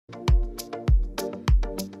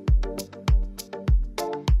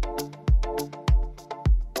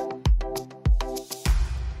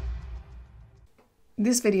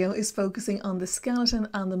This video is focusing on the skeleton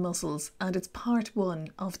and the muscles, and it's part 1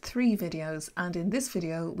 of 3 videos, and in this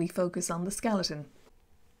video we focus on the skeleton.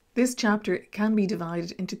 This chapter can be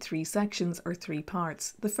divided into 3 sections or 3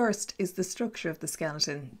 parts. The first is the structure of the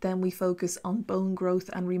skeleton, then we focus on bone growth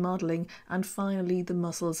and remodelling, and finally the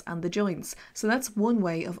muscles and the joints. So that's one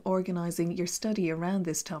way of organising your study around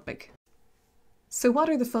this topic. So what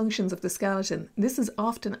are the functions of the skeleton? This is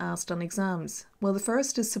often asked on exams. Well, the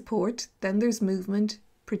first is support, then there's movement,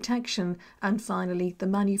 protection, and finally the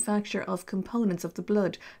manufacture of components of the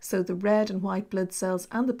blood. So the red and white blood cells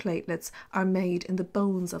and the platelets are made in the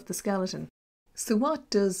bones of the skeleton. So what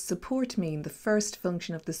does support mean, the first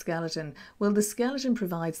function of the skeleton? Well, the skeleton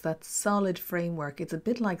provides that solid framework. It's a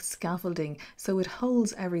bit like scaffolding, so it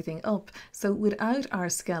holds everything up. So without our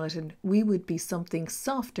skeleton, we would be something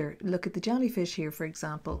softer. Look at the jellyfish here, for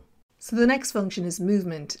example. So the next function is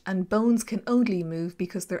movement, and bones can only move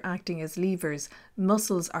because they're acting as levers.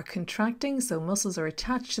 Muscles are contracting, so muscles are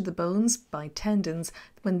attached to the bones by tendons.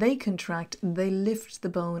 When they contract, they lift the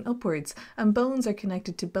bone upwards, and bones are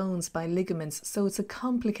connected to bones by ligaments, so it's a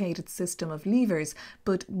complicated system of levers,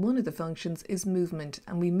 but one of the functions is movement,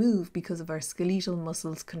 and we move because of our skeletal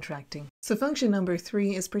muscles contracting. So function number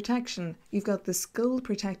 3 is protection. You've got the skull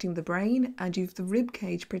protecting the brain, and you've the rib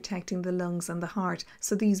cage protecting the lungs and the heart,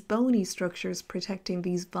 so these bony structures protecting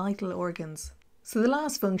these vital organs. So the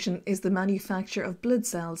last function is the manufacture of blood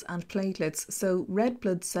cells and platelets. So red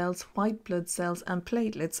blood cells, white blood cells and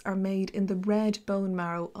platelets are made in the red bone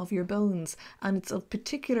marrow of your bones, and it's of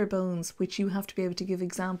particular bones which you have to be able to give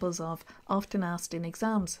examples of, often asked in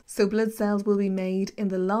exams. So blood cells will be made in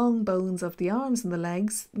the long bones of the arms and the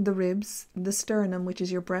legs, the ribs, the sternum, which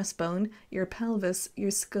is your breastbone, your pelvis,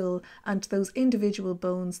 your skull, and those individual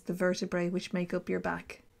bones, the vertebrae, which make up your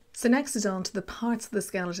back. So next is on to the parts of the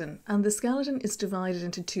skeleton, and the skeleton is divided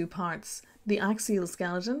into 2 parts, the axial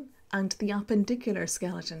skeleton and the appendicular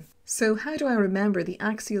skeleton. So how do I remember the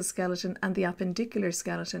axial skeleton and the appendicular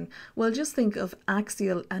skeleton? Well, just think of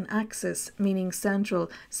axial and axis, meaning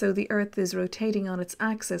central. So the earth is rotating on its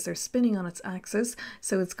axis or spinning on its axis,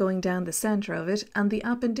 so it's going down the centre of it. And the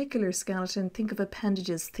appendicular skeleton, think of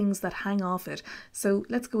appendages, things that hang off it. So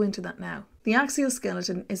let's go into that now. The axial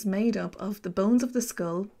skeleton is made up of the bones of the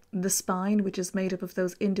skull, the spine, which is made up of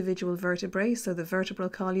those individual vertebrae, so the vertebral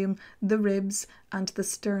column, the ribs, and the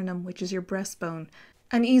sternum, which is your breastbone.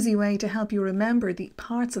 An easy way to help you remember the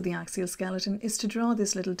parts of the axial skeleton is to draw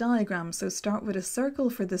this little diagram. So start with a circle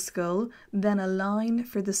for the skull, then a line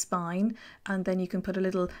for the spine, and then you can put a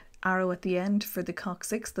little arrow at the end for the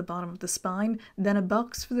coccyx, the bottom of the spine, then a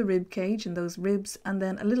box for the rib cage and those ribs, and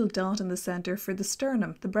then a little dot in the centre for the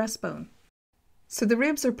sternum, the breastbone. So the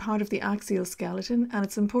ribs are part of the axial skeleton, and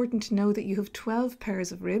it's important to know that you have 12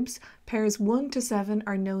 pairs of ribs. Pairs 1 to 7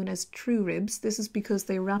 are known as true ribs. This is because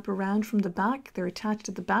they wrap around from the back. They're attached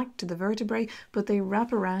to the back, to the vertebrae, but they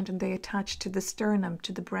wrap around and they attach to the sternum,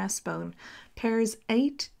 to the breastbone. Pairs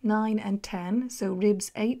 8, 9 and 10, so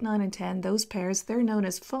ribs 8, 9 and 10, those pairs, they're known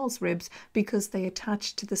as false ribs because they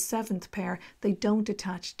attach to the 7th pair. They don't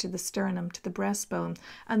attach to the sternum, to the breastbone.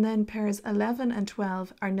 And then pairs 11 and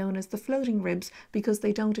 12 are known as the floating ribs because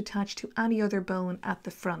they don't attach to any other bone at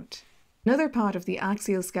the front. Another part of the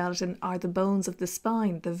axial skeleton are the bones of the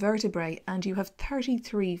spine, the vertebrae, and you have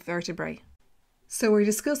 33 vertebrae. So we're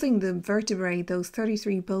discussing the vertebrae, those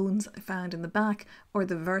 33 bones found in the back, or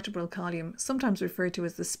the vertebral column, sometimes referred to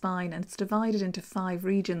as the spine, and it's divided into 5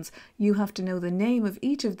 regions. You have to know the name of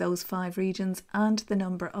each of those 5 regions and the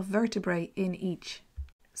number of vertebrae in each.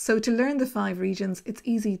 So to learn the 5 regions, it's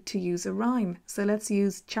easy to use a rhyme. So let's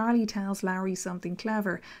use Charlie tells Larry something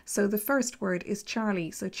clever. So the first word is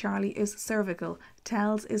Charlie. So Charlie is cervical,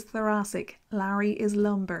 tells is thoracic, Larry is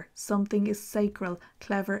lumbar, something is sacral,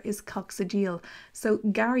 clever is coccygeal. So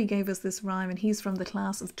Gary gave us this rhyme and he's from the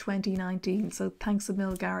class of 2019. So thanks a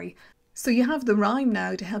mil, Gary. So you have the rhyme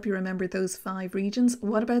now to help you remember those 5 regions.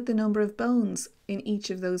 What about the number of bones in each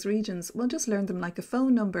of those regions? Well, just learn them like a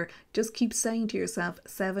phone number. Just keep saying to yourself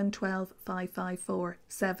 7, 12, 554,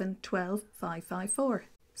 7, 12, 554.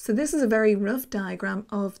 So this is a very rough diagram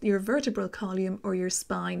of your vertebral column or your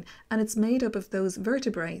spine, and it's made up of those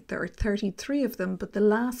vertebrae. There are 33 of them, but the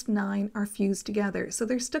last 9 are fused together. So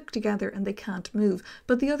they're stuck together and they can't move,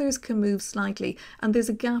 but the others can move slightly. And there's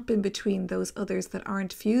a gap in between those others that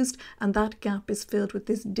aren't fused, and that gap is filled with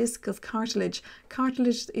this disc of cartilage.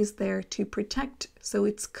 Cartilage is there to protect, so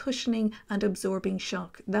it's cushioning and absorbing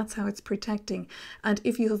shock. That's how it's protecting. And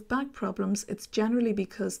if you have back problems, it's generally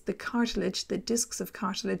because the cartilage, the discs of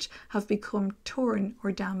cartilage, have become torn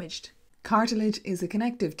or damaged. Cartilage is a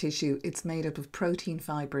connective tissue. It's made up of protein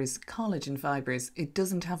fibres, collagen fibres. It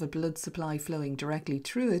doesn't have a blood supply flowing directly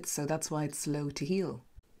through it, so that's why it's slow to heal.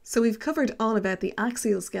 So we've covered all about the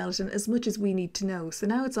axial skeleton as much as we need to know. So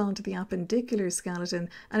now it's on to the appendicular skeleton,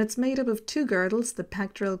 and it's made up of two girdles, the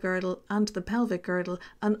pectoral girdle and the pelvic girdle,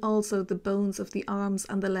 and also the bones of the arms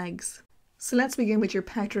and the legs. So let's begin with your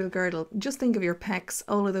pectoral girdle. Just think of your pecs,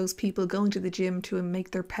 all of those people going to the gym to make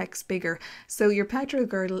their pecs bigger. So your pectoral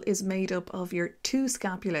girdle is made up of your two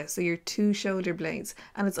scapula, so your two shoulder blades,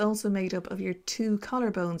 and it's also made up of your two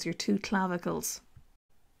collarbones, your two clavicles.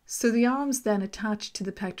 So the arms then attach to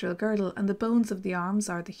the pectoral girdle, and the bones of the arms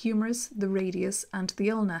are the humerus, the radius and the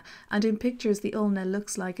ulna. And in pictures the ulna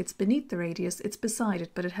looks like it's beneath the radius, it's beside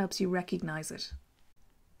it, but it helps you recognise it.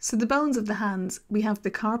 So the bones of the hands, we have the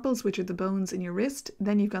carpals, which are the bones in your wrist.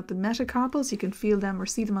 Then you've got the metacarpals, you can feel them or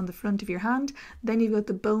see them on the front of your hand. Then you've got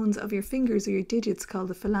the bones of your fingers or your digits called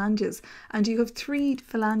the phalanges. And you have 3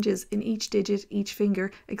 phalanges in each digit, each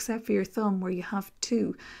finger, except for your thumb where you have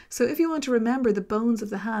 2. So if you want to remember the bones of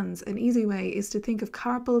the hands, an easy way is to think of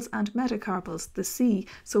carpals and metacarpals, the C.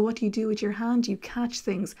 So what you do with your hand, you catch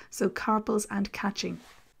things. So carpals and catching.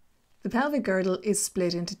 The pelvic girdle is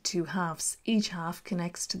split into 2 halves. Each half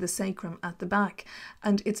connects to the sacrum at the back,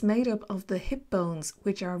 and it's made up of the hip bones,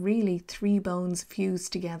 which are really 3 bones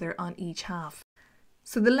fused together on each half.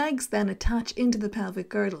 So the legs then attach into the pelvic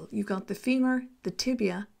girdle. You've got the femur, the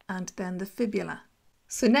tibia, and then the fibula.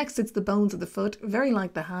 So next it's the bones of the foot, very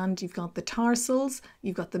like the hand. You've got the tarsals,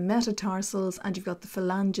 you've got the metatarsals, and you've got the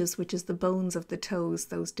phalanges, which is the bones of the toes,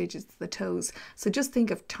 those digits, the toes. So just think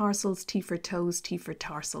of tarsals, T for toes, T for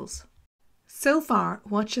tarsals. So far,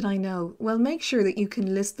 what should I know? Well, make sure that you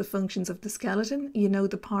can list the functions of the skeleton. You know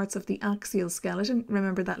the parts of the axial skeleton.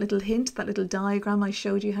 Remember that little hint, that little diagram I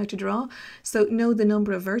showed you how to draw? So know the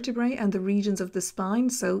number of vertebrae and the regions of the spine.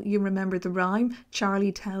 So you remember the rhyme,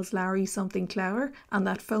 Charlie tells Larry something clever, and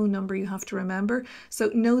that phone number you have to remember.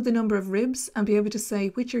 So know the number of ribs and be able to say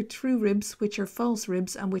which are true ribs, which are false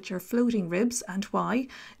ribs, and which are floating ribs, and why.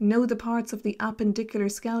 Know the parts of the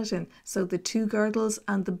appendicular skeleton. So the 2 girdles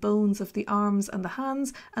and the bones of the arms and the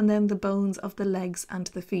hands, and then the bones of the legs and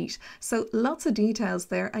the feet. So lots of details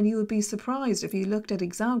there, and you would be surprised if you looked at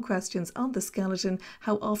exam questions on the skeleton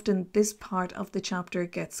how often this part of the chapter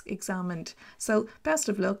gets examined. So best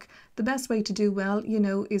of luck. The best way to do well, you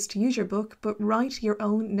know, is to use your book, but write your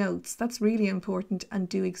own notes. That's really important, and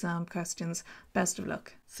do exam questions. Best of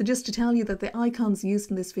luck. So just to tell you that the icons used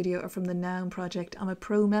in this video are from the Noun project. I'm a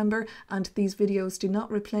pro member, and these videos do not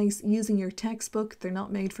replace using your textbook. They're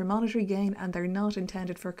not made for monetary gain, and they're not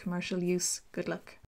intended for commercial use. Good luck.